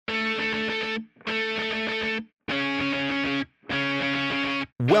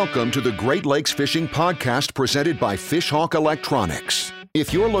Welcome to the Great Lakes Fishing Podcast presented by Fishhawk Electronics.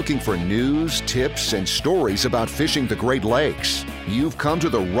 If you're looking for news, tips, and stories about fishing the Great Lakes, you've come to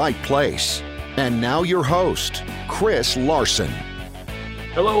the right place. And now your host, Chris Larson.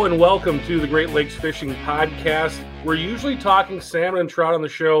 Hello and welcome to the Great Lakes Fishing Podcast. We're usually talking salmon and trout on the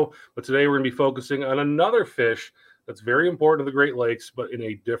show, but today we're going to be focusing on another fish that's very important to the Great Lakes, but in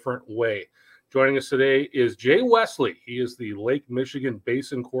a different way. Joining us today is Jay Wesley. He is the Lake Michigan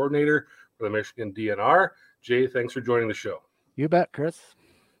Basin Coordinator for the Michigan DNR. Jay, thanks for joining the show. You bet, Chris.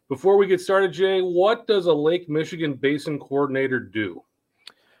 Before we get started, Jay, what does a Lake Michigan Basin Coordinator do?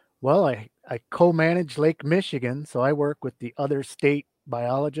 Well, I co-manage Lake Michigan, so I work with the other state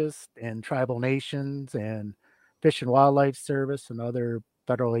biologists and tribal nations and Fish and Wildlife Service and other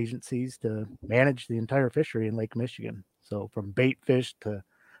federal agencies to manage the entire fishery in Lake Michigan. So from bait fish to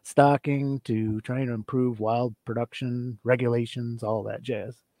stocking to trying to improve wild production, regulations, all that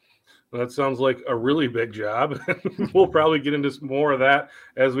jazz. Well, that sounds like a really big job. We'll probably get into more of that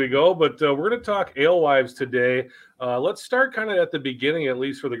as we go, but we're going to talk alewives today. Let's start kind of at the beginning, at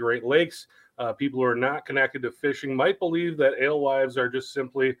least for the Great Lakes. People who are not connected to fishing might believe that alewives are just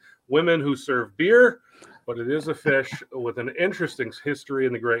simply women who serve beer, but it is a fish with an interesting history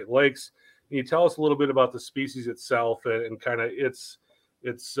in the Great Lakes. Can you tell us a little bit about the species itself and kind of its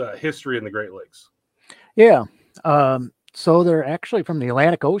history in the Great Lakes? Yeah. So they're actually from the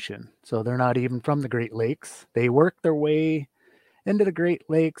Atlantic Ocean. So they're not even from the Great Lakes. They worked their way into the Great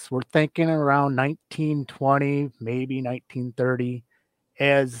Lakes. We're thinking around 1920, maybe 1930,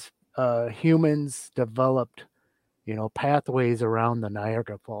 as humans developed, pathways around the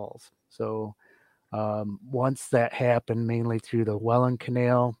Niagara Falls. So once that happened, mainly through the Welland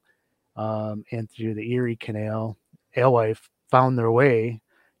Canal and through the Erie Canal, alewife found their way,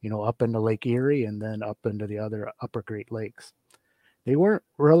 up into Lake Erie and then up into the other upper Great Lakes. They weren't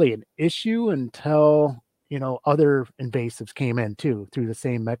really an issue until, other invasives came in too, through the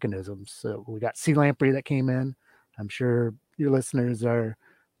same mechanisms. So we got sea lamprey that came in. I'm sure your listeners are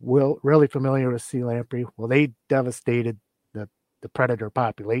really familiar with sea lamprey. Well, they devastated the predator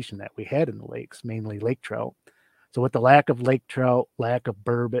population that we had in the lakes, mainly lake trout. So with the lack of lake trout, lack of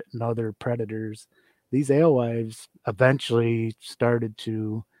burbot and other predators, these alewives eventually started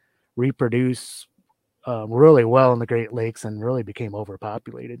to reproduce really well in the Great Lakes and really became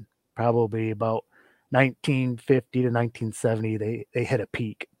overpopulated. Probably about 1950 to 1970, they hit a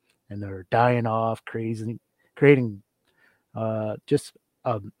peak and they're dying off, creating just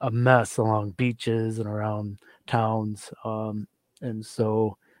a mess along beaches and around towns. And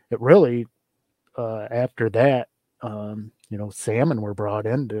so it really, after that, salmon were brought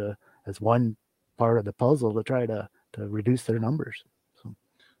in as one part of the puzzle to try to reduce their numbers. So,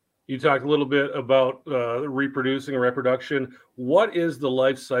 you talked a little bit about reproducing and reproduction. What is the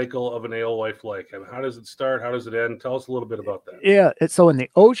life cycle of an alewife like? I mean, how does it start? How does it end? Tell us a little bit about that. Yeah, so in the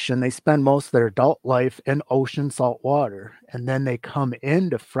ocean, they spend most of their adult life in ocean salt water, and then they come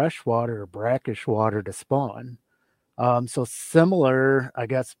into freshwater or brackish water to spawn. So similar, I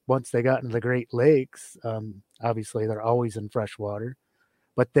guess, once they got into the Great Lakes, obviously they're always in freshwater,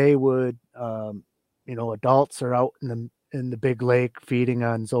 but they would, adults are out in the big lake feeding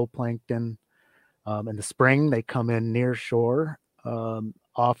on zooplankton. In the spring, they come in near shore,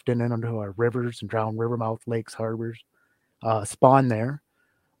 often into our rivers and drowned river mouth lakes, harbors, spawn there.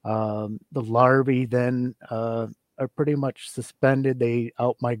 The larvae then are pretty much suspended. They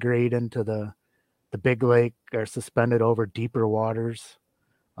out-migrate into the big lake, are suspended over deeper waters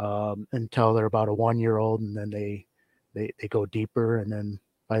until they're about a 1-year-old, and then they go deeper, and then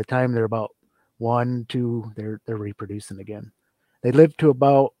by the time they're about 1, 2, they're reproducing again. They live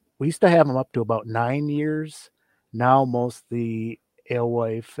to we used to have them up to about 9 years. Now most of the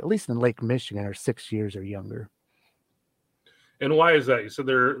alewife, at least in Lake Michigan, are 6 years or younger. And why is that? You said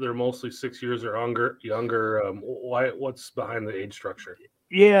they're mostly 6 years or younger. Why? What's behind the age structure?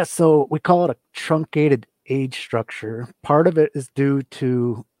 Yeah, so we call it a truncated age structure. Part of it is due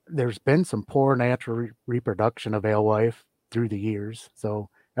to there's been some poor natural reproduction of alewife through the years. So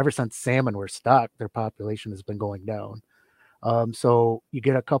ever since salmon were stocked, their population has been going down. So you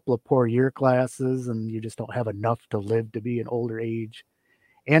get a couple of poor year classes and you just don't have enough to live to be an older age.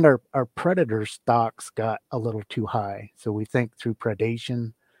 And our predator stocks got a little too high. So we think through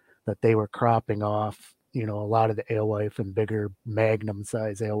predation that they were cropping off, a lot of the alewife and bigger magnum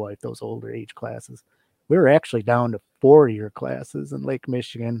size alewife, those older age classes. We were actually down to 4-year classes in Lake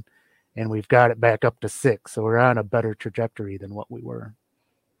Michigan, and we've got it back up to 6. So we're on a better trajectory than what we were.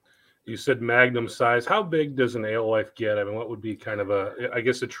 You said magnum size. How big does an alewife get? I mean, what would be kind of I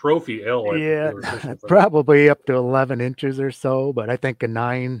guess a trophy alewife if Yeah, we were fishing for that? probably up to 11 inches or so, but I think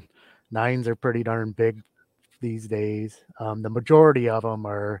nines are pretty darn big these days. The majority of them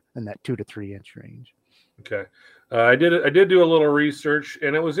are in that 2 to 3 inch range. Okay. I did do a little research,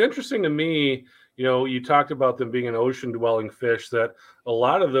 and it was interesting to me. You talked about them being an ocean-dwelling fish. That a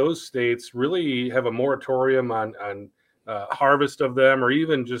lot of those states really have a moratorium on harvest of them, or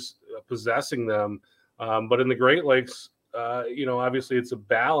even just possessing them. But in the Great Lakes, obviously it's a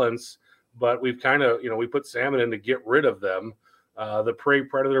balance. But we've kind of, we put salmon in to get rid of them. The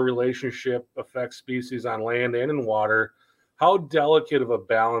prey-predator relationship affects species on land and in water. How delicate of a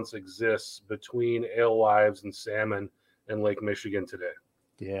balance exists between alewives and salmon in Lake Michigan today?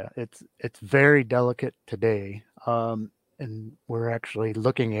 Yeah, it's very delicate today, and we're actually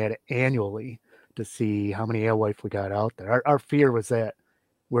looking at it annually to see how many alewife we got out there. Our fear was that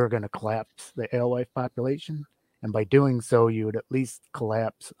we're going to collapse the alewife population, and by doing so, you would at least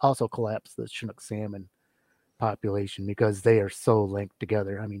also collapse the Chinook salmon population because they are so linked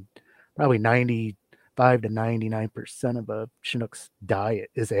together. I mean, probably 95 to 99% of a Chinook's diet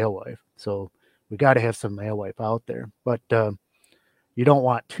is alewife. So we got to have some alewife out there. But you don't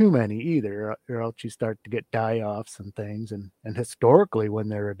want too many either, or else you start to get die-offs and things. And historically, when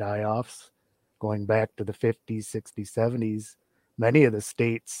there are die-offs, going back to the 50s, 60s, 70s, many of the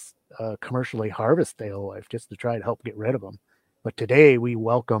states commercially harvest alewife just to try to help get rid of them. But today we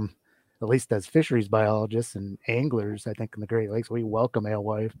welcome, at least as fisheries biologists and anglers, I think in the Great Lakes, we welcome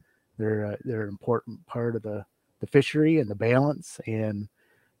alewife. They're an important part of the fishery and the balance. And,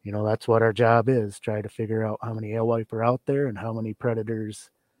 that's what our job is, try to figure out how many alewife are out there and how many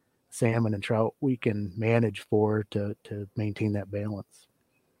predators, salmon and trout, we can manage to maintain that balance.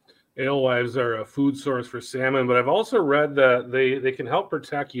 Alewives are a food source for salmon, but I've also read that they can help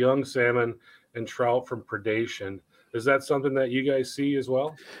protect young salmon and trout from predation. Is that something that you guys see as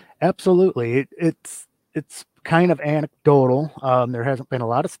well? Absolutely. It's kind of anecdotal. There hasn't been a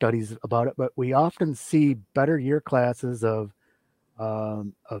lot of studies about it, but we often see better year classes of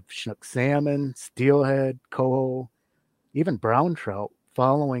Chinook salmon, steelhead, coho, even brown trout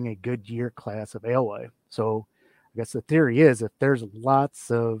following a good year class of alewife. So I guess the theory is if there's lots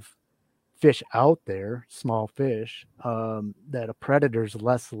of fish out there, small fish, that a predator is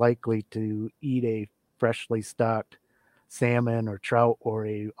less likely to eat a freshly stocked salmon or trout or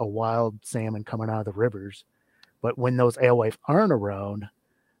a wild salmon coming out of the rivers. But when those alewife aren't around,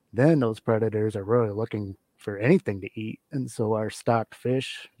 then those predators are really looking for anything to eat. And so our stocked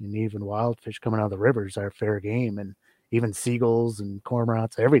fish and even wild fish coming out of the rivers are fair game, and even seagulls and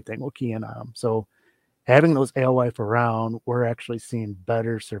cormorants, everything will key in on them. So having those alewife around, we're actually seeing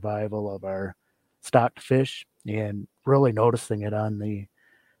better survival of our stocked fish, and really noticing it on the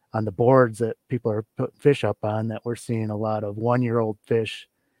boards that people are putting fish up on, that we're seeing a lot of 1-year-old fish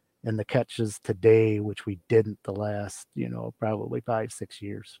in the catches today, which we didn't the last, probably 5-6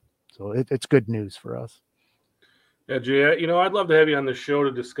 years. So it's good news for us. Yeah, Jay, I'd love to have you on the show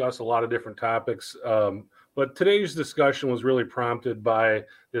to discuss a lot of different topics. But today's discussion was really prompted by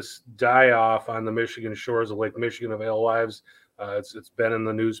this die-off on the Michigan shores of Lake Michigan of alewives. It's been in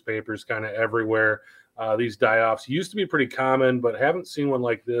the newspapers kind of everywhere. These die-offs used to be pretty common, but haven't seen one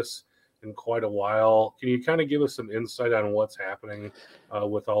like this in quite a while. Can you kind of give us some insight on what's happening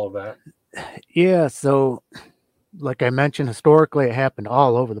with all of that? Yeah, so like I mentioned, historically it happened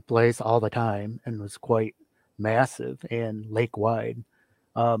all over the place all the time and was quite massive and lake-wide.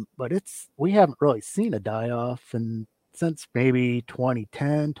 But we haven't really seen a die-off since maybe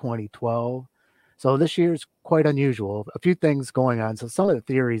 2010, 2012. So this year is quite unusual. A few things going on. So some of the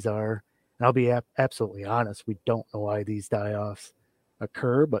theories are, and I'll be absolutely honest, we don't know why these die-offs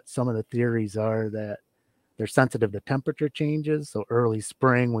occur, but some of the theories are that they're sensitive to temperature changes. So early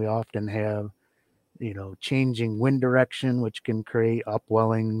spring, we often have, changing wind direction, which can create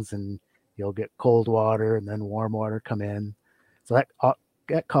upwellings, and you'll get cold water and then warm water come in. So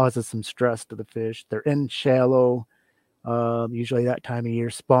that causes some stress to the fish. They're in shallow, usually that time of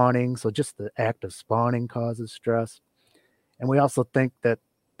year, spawning. So just the act of spawning causes stress. And we also think that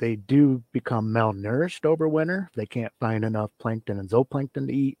they do become malnourished over winter. They can't find enough plankton and zooplankton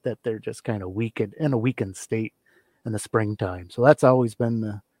to eat, that they're just kind of in a weakened state in the springtime. So that's always been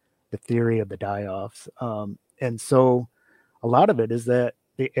the theory of the die-offs. And so a lot of it is that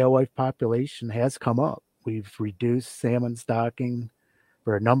the alewife population has come up. We've reduced salmon stocking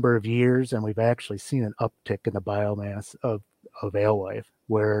for a number of years, and we've actually seen an uptick in the biomass of alewife,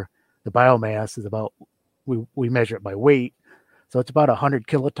 where the biomass is about, we measure it by weight. So it's about 100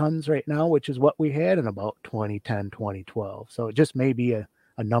 kilotons right now, which is what we had in about 2010, 2012. So it just may be a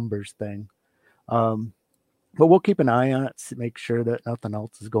a numbers thing. But we'll keep an eye on it to make sure that nothing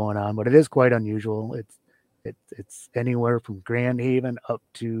else is going on. But it is quite unusual. It's anywhere from Grand Haven up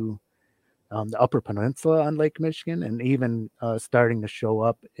to the Upper Peninsula on Lake Michigan, and even starting to show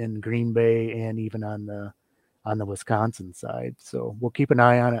up in Green Bay and even on the Wisconsin side. So we'll keep an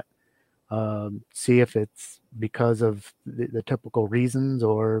eye on it, see if it's because of the typical reasons,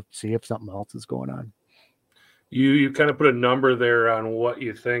 or see if something else is going on. You kind of put a number there on what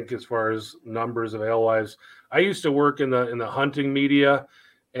you think as far as numbers of alewives. I used to work in the hunting media,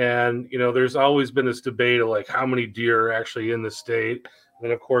 and there's always been this debate of like how many deer are actually in the state.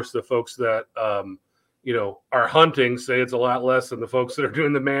 And of course, the folks that are hunting say it's a lot less than the folks that are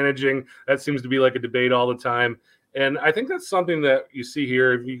doing the managing. That seems to be like a debate all the time. And I think that's something that you see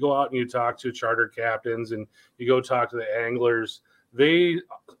here. If you go out and you talk to charter captains and you go talk to the anglers, they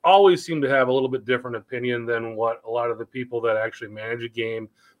always seem to have a little bit different opinion than what a lot of the people that actually manage a game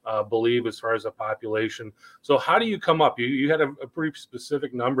believe as far as a population. So how do you come up? You had a pretty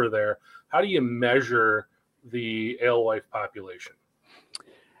specific number there. How do you measure the alewife population?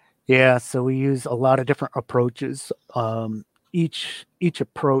 Yeah, so we use a lot of different approaches. Each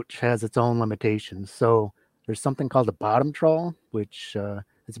approach has its own limitations. So there's something called a bottom trawl, which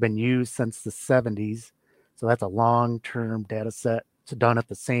has been used since the 70s. So that's a long-term data set. It's done at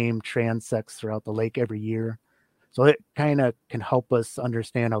the same transects throughout the lake every year. So it kind of can help us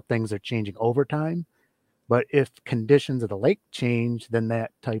understand how things are changing over time. But if conditions of the lake change, then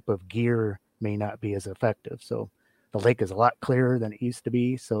that type of gear may not be as effective. So the lake is a lot clearer than it used to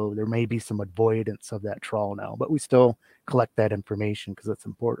be. So there may be some avoidance of that trawl now, but we still collect that information because it's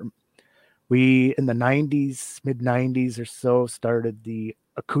important. We, in the 90s, mid 90s or so, started the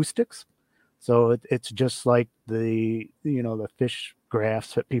acoustics. So it's just like the fish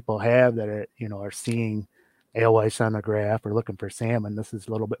graphs that people have that are seeing alewives on the graph or looking for salmon. This is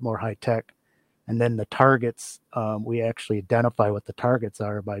a little bit more high tech. And then the targets, we actually identify what the targets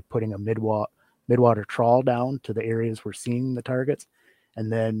are by putting a midwater trawl down to the areas we're seeing the targets,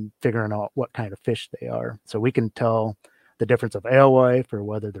 and then figuring out what kind of fish they are. So we can tell the difference of alewife or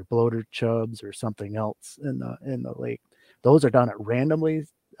whether they're bloater chubs or something else in the lake. Those are done at random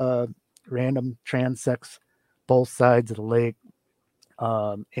transects, both sides of the lake,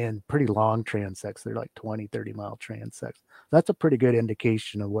 and pretty long transects. They're like 20, 30-mile transects. That's a pretty good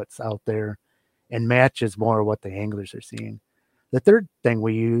indication of what's out there and matches more what the anglers are seeing. The third thing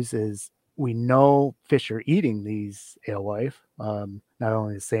we use is we know fish are eating these alewife, not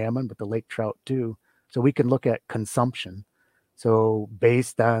only the salmon, but the lake trout too. So we can look at consumption. So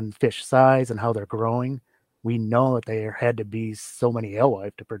based on fish size and how they're growing, we know that there had to be so many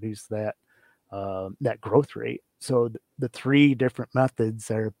alewife to produce that growth rate. So the three different methods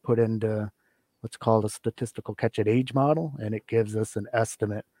are put into what's called a statistical catch at age model, and it gives us an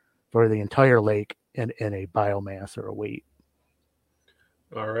estimate for the entire lake in a biomass or a weight.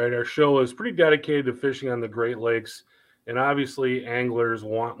 All right, our show is pretty dedicated to fishing on the Great Lakes, and obviously anglers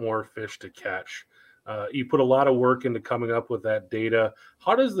want more fish to catch. You put a lot of work into coming up with that data.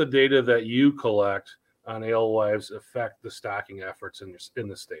 How does the data that you collect on alewives affect the stocking efforts in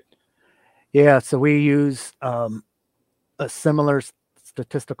the state? Yeah, so we use a similar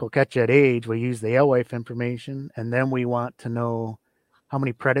statistical catch at age. We use the alewife information, and then we want to know how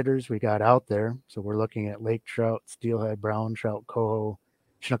many predators we got out there. So we're looking at lake trout, steelhead, brown trout, coho,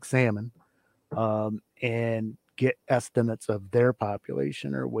 Chinook salmon, and get estimates of their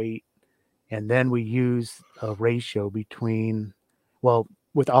population or weight. And then we use a ratio between,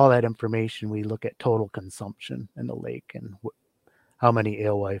 with all that information, we look at total consumption in the lake and how many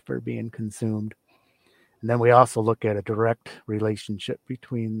alewife are being consumed. And then we also look at a direct relationship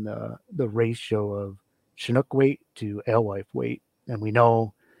between the ratio of Chinook weight to alewife weight. And we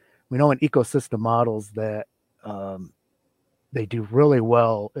know in ecosystem models that they do really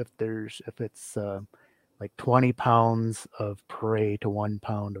well if it's like 20 pounds of prey to 1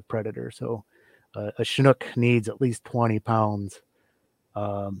 pound of predator. So a Chinook needs at least 20 pounds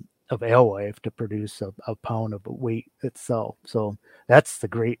of alewife to produce a pound of weight itself. So that's the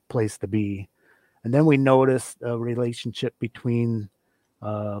great place to be. And then we noticed a relationship between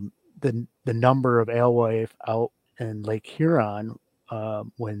the number of alewife out in Lake Huron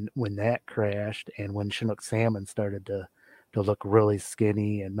when that crashed, and when Chinook salmon started to look really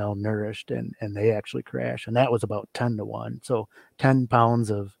skinny and malnourished, and they actually crashed. And that was about 10 to 1. So 10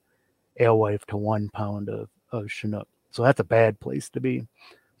 pounds of alewife to 1 pound of Chinook. So that's a bad place to be.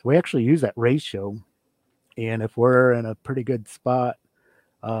 So we actually use that ratio. And if we're in a pretty good spot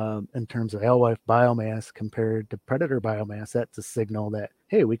in terms of alewife biomass compared to predator biomass, that's a signal that,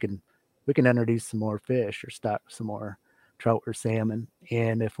 hey, we can introduce some more fish or stock some more trout or salmon.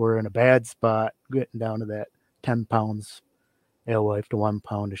 And if we're in a bad spot, getting down to that 10 pounds alewife to 1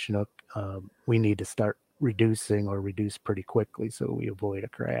 pound of Chinook, we need to start reducing or reduce pretty quickly so we avoid a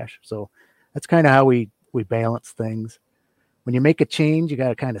crash. So that's kind of how we balance things. When you make a change, you got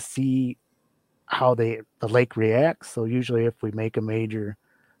to kind of see how the lake reacts. So usually if we make a major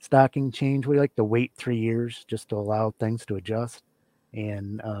stocking change, we like to wait 3 years just to allow things to adjust,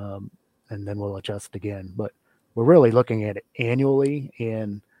 and then we'll adjust again. But we're really looking at it annually,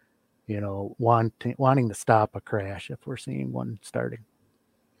 and wanting to stop a crash if we're seeing one starting.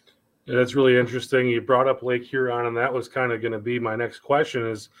 Yeah, that's really interesting. You brought up Lake Huron, and that was kind of going to be my next question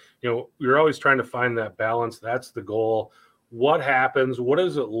is, you're always trying to find that balance. That's the goal. What happens? What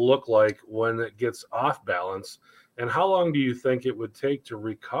does it look like when it gets off balance? And how long do you think it would take to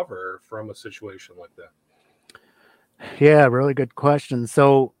recover from a situation like that? Yeah, really good question.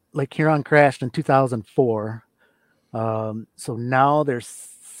 So Lake Huron crashed in 2004. So now there's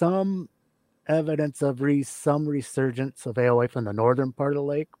some evidence of some resurgence of alewife in the northern part of the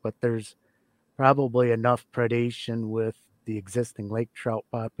lake, but there's probably enough predation with the existing lake trout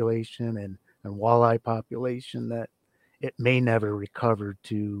population and walleye population that it may never recover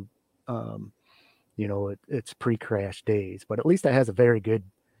to its pre-crash days. But at least it has a very good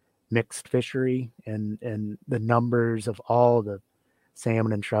mixed fishery, and the numbers of all the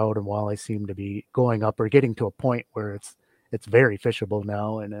salmon and trout and walleye seem to be going up or getting to a point where it's very fishable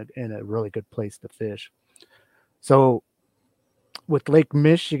now and a really good place to fish. So with Lake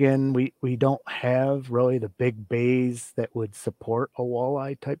Michigan, we don't have really the big bays that would support a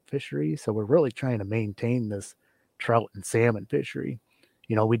walleye type fishery. So we're really trying to maintain this trout and salmon fishery.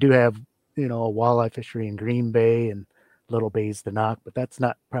 We do have, a walleye fishery in Green Bay and little bays to knock, but that's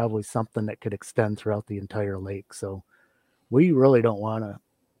not probably something that could extend throughout the entire lake. So we really don't want to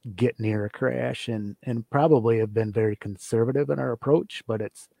get near a crash, and probably have been very conservative in our approach, but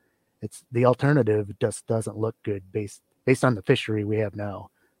it's the alternative just doesn't look good based on the fishery we have now.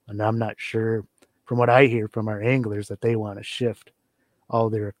 And I'm not sure, from what I hear from our anglers, that they want to shift all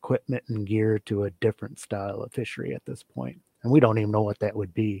their equipment and gear to a different style of fishery at this point. And we don't even know what that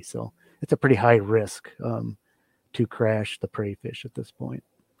would be. So it's a pretty high risk to crash the prey fish at this point.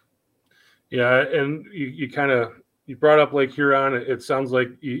 Yeah, and you brought up Lake Huron. It sounds like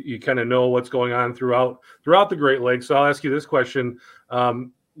you kind of know what's going on throughout the Great Lakes. So I'll ask you this question: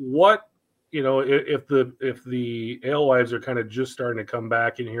 what, if the alewives are kind of just starting to come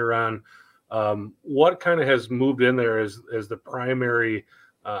back in Huron, what kind of has moved in there as the primary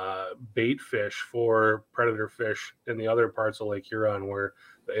bait fish for predator fish in the other parts of Lake Huron where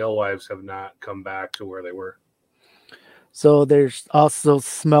the alewives have not come back to where they were? So there's also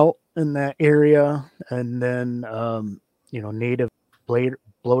smelt in that area, and then native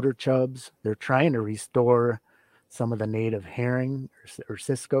bloater chubs. They're trying to restore some of the native herring or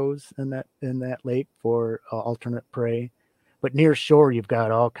ciscos in that lake for alternate prey. But near shore, you've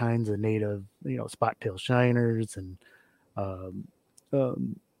got all kinds of native, spot-tail shiners and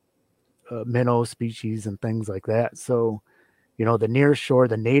minnow species and things like that. So, the near shore,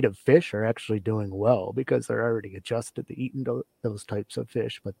 the native fish are actually doing well because they're already adjusted to eating those types of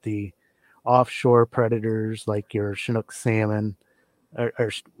fish. But the offshore predators like your Chinook salmon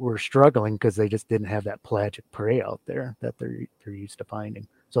were struggling because they just didn't have that pelagic prey out there that they're used to finding.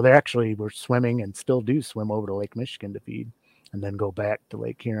 So they actually were swimming and still do swim over to Lake Michigan to feed and then go back to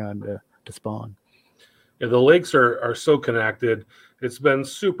Lake Huron to spawn. Yeah, the lakes are so connected. It's been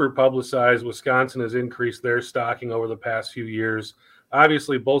super publicized. Wisconsin has increased their stocking over the past few years.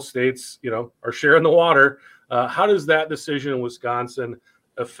 Obviously, both states, are sharing the water. How does that decision in Wisconsin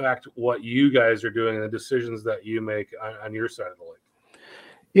affect what you guys are doing and the decisions that you make on your side of the lake?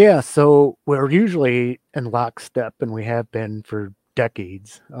 Yeah, so we're usually in lockstep, and we have been for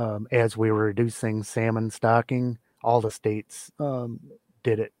decades. As we were reducing salmon stocking, all the states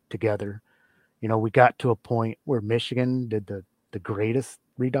did it together. We got to a point where Michigan did the greatest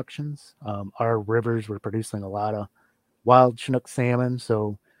reductions. Our rivers were producing a lot of wild Chinook salmon.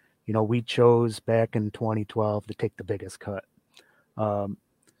 So, we chose back in 2012 to take the biggest cut.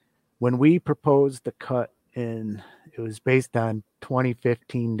 When we proposed the cut it was based on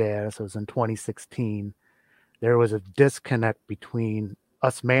 2015 data. So it was in 2016. There was a disconnect between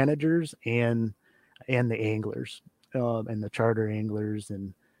us managers and the anglers and the charter anglers,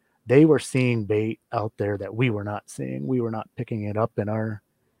 and they were seeing bait out there that we were not seeing. We were not picking it up in our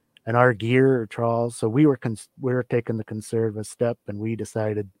gear or trawls. So we were taking the conservative step, and we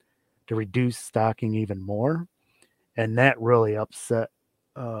decided to reduce stocking even more. And that really upset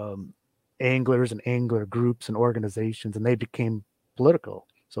anglers and angler groups and organizations, and they became political.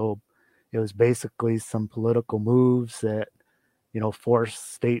 So, It was basically some political moves that, force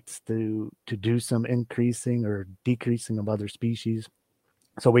states to do some increasing or decreasing of other species.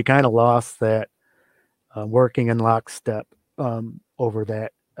 So we kind of lost that working in lockstep over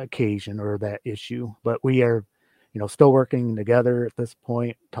that occasion or that issue. But we are, still working together at this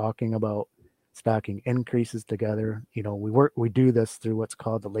point, talking about stocking increases together. We do this through what's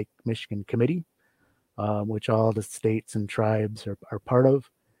called the Lake Michigan Committee, which all the states and tribes are part of.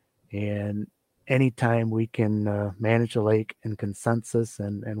 And anytime we can manage the lake in consensus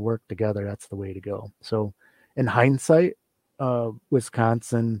and work together, that's the way to go. So in hindsight,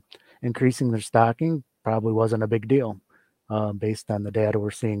 Wisconsin increasing their stocking probably wasn't a big deal based on the data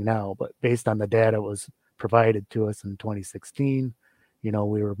we're seeing now. But based on the data that was provided to us in 2016, we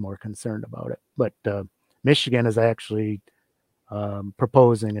were more concerned about it. But Michigan is actually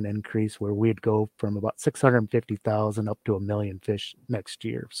proposing an increase where we'd go from about 650,000 up to 1 million fish next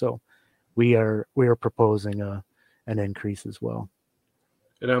year. So we are proposing an increase as well.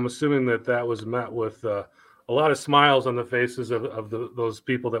 And I'm assuming that was met with a lot of smiles on the faces of those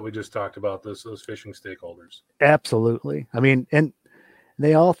people that we just talked about, those fishing stakeholders. Absolutely. I mean, and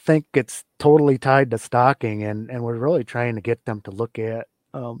they all think it's totally tied to stocking, and we're really trying to get them to look at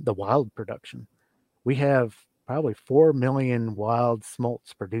the wild production. We have probably 4 million wild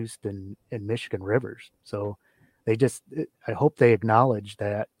smolts produced in Michigan rivers. So I hope they acknowledge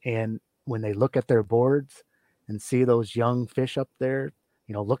that. And when they look at their boards and see those young fish up there,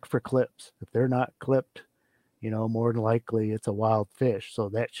 look for clips. If they're not clipped, more than likely it's a wild fish. So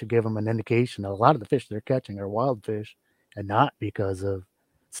that should give them an indication that a lot of the fish they're catching are wild fish and not because of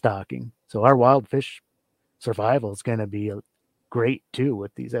stocking. So our wild fish survival is going to be great too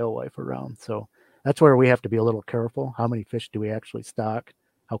with these alewife around. So that's where we have to be a little careful. How many fish do we actually stock?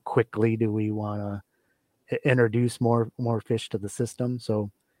 How quickly do we want to introduce more fish to the system?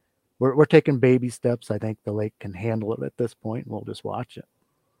 So we're taking baby steps. I think the lake can handle it at this point, and we'll just watch it.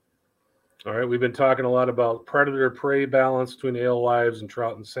 All right. We've been talking a lot about predator-prey balance between alewives and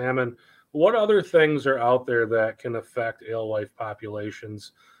trout and salmon. What other things are out there that can affect alewife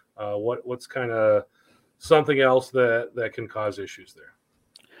populations? What's kind of something else that can cause issues there?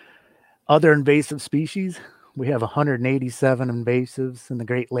 Other invasive species. We have 187 invasives in the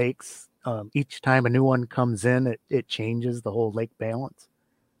Great Lakes. Each time a new one comes in, it changes the whole lake balance.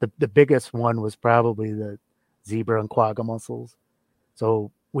 The biggest one was probably the zebra and quagga mussels.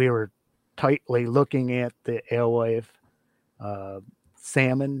 So we were tightly looking at the alewife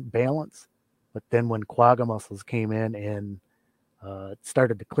salmon balance. But then when quagga mussels came in and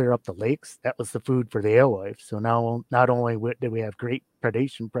started to clear up the lakes, that was the food for the alewives. So now not only did we have great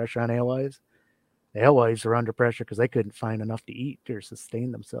predation pressure on alewives, the alewives are under pressure because they couldn't find enough to eat or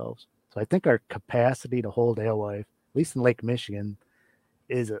sustain themselves. So I think our capacity to hold alewife, at least in Lake Michigan,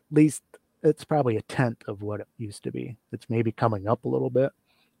 is it's probably a tenth of what it used to be. It's maybe coming up a little bit,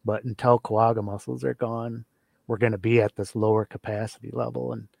 but until quagga mussels are gone, we're going to be at this lower capacity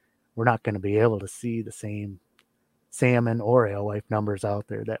level, and we're not going to be able to see the same salmon or alewife numbers out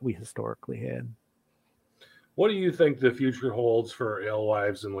there that we historically had. What do you think the future holds for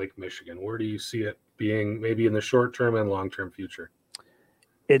alewives in Lake Michigan? Where do you see it being, maybe in the short term and long term future?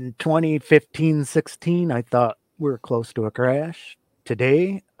 In 2015-16, I thought we were close to a crash.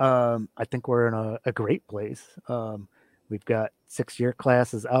 Today, I think we're in a great place. We've got 6-year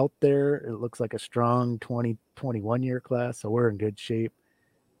classes out there. It looks like a strong 2021 year class, so we're in good shape.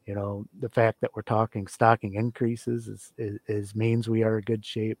 The fact that we're talking stocking increases is means we are in good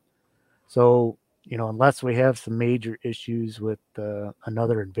shape. So, unless we have some major issues with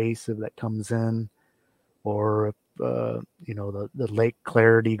another invasive that comes in, or if, the lake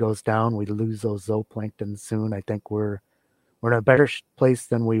clarity goes down, we lose those zooplankton soon. I think we're in a better place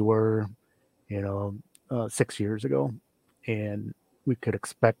than we were, 6 years ago. And we could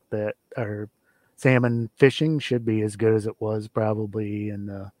expect that our salmon fishing should be as good as it was probably in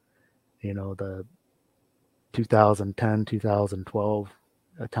the 2010, 2012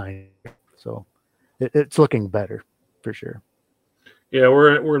 time. So it's looking better for sure. Yeah,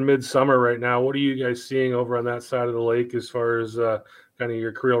 we're in midsummer right now. What are you guys seeing over on that side of the lake as far as kind of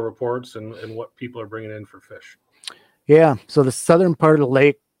your creel reports and what people are bringing in for fish? Yeah, so the southern part of the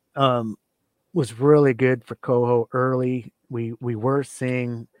lake was really good for coho early. We were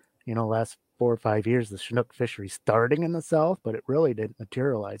seeing, last 4 or 5 years, the Chinook fishery starting in the south, but it really didn't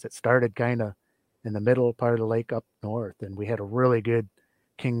materialize. It started kind of in the middle part of the lake up north, and we had a really good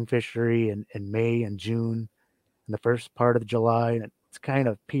king fishery in May and June in the first part of July, and it's kind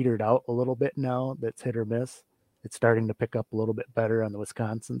of petered out a little bit now. That's hit or miss. It's starting to pick up a little bit better on the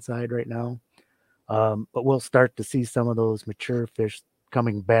Wisconsin side right now. But we'll start to see some of those mature fish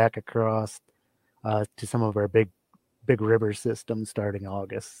coming back across to some of our big river systems starting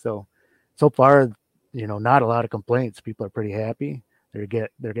August. So far, not a lot of complaints. People are pretty happy. They're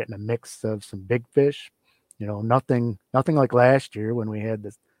getting a mix of some big fish, nothing like last year when we had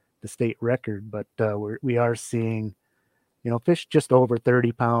the state record, but we are seeing, fish just over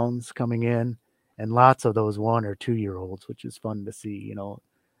 30 pounds coming in, and lots of those 1 or 2 year olds, which is fun to see.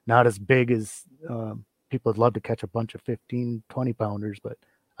 Not as big as people would love to catch a bunch of 15, 20 pounders, but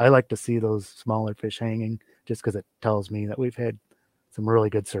I like to see those smaller fish hanging just because it tells me that we've had some really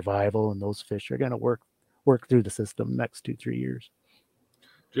good survival, and those fish are going to work through the system next 2-3 years.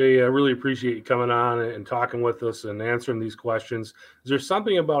 Jay, I really appreciate you coming on and talking with us and answering these questions. Is there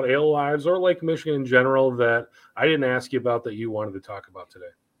something about alewives or Lake Michigan in general that I didn't ask you about that you wanted to talk about today?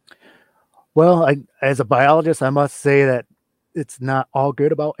 Well, as a biologist, I must say that it's not all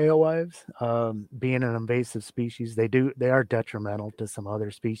good about alewives. Being an invasive species, they are detrimental to some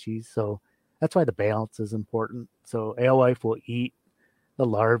other species. So that's why the balance is important. So alewife will eat the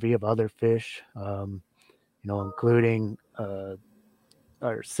larvae of other fish, including our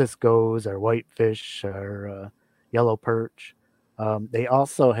ciscos, our whitefish, our yellow perch. They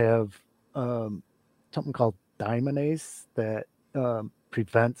also have something called diamondase that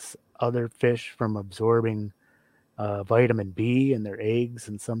prevents other fish from absorbing vitamin B in their eggs,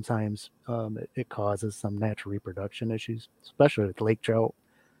 and sometimes it causes some natural reproduction issues, especially with lake trout.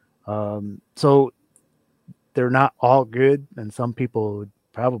 So they're not all good, and some people would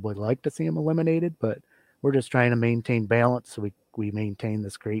probably like to see them eliminated, but we're just trying to maintain balance so we maintain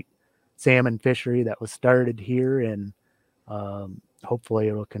this great salmon fishery that was started here, and hopefully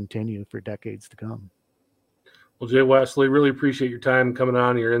it'll continue for decades to come. Well, Jay Wesley, really appreciate your time coming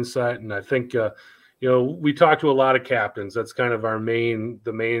on, your insight, and I think we talk to a lot of captains. That's kind of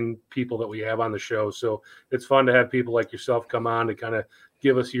the main people that we have on the show. So it's fun to have people like yourself come on to kind of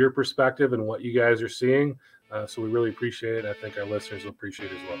give us your perspective and what you guys are seeing. So we really appreciate it. I think our listeners will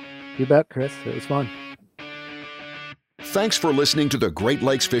appreciate it as well. You bet, Chris. It was fun. Thanks for listening to the Great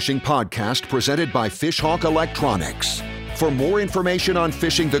Lakes Fishing Podcast presented by Fishhawk Electronics. For more information on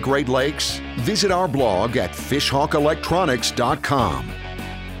fishing the Great Lakes, visit our blog at fishhawkelectronics.com.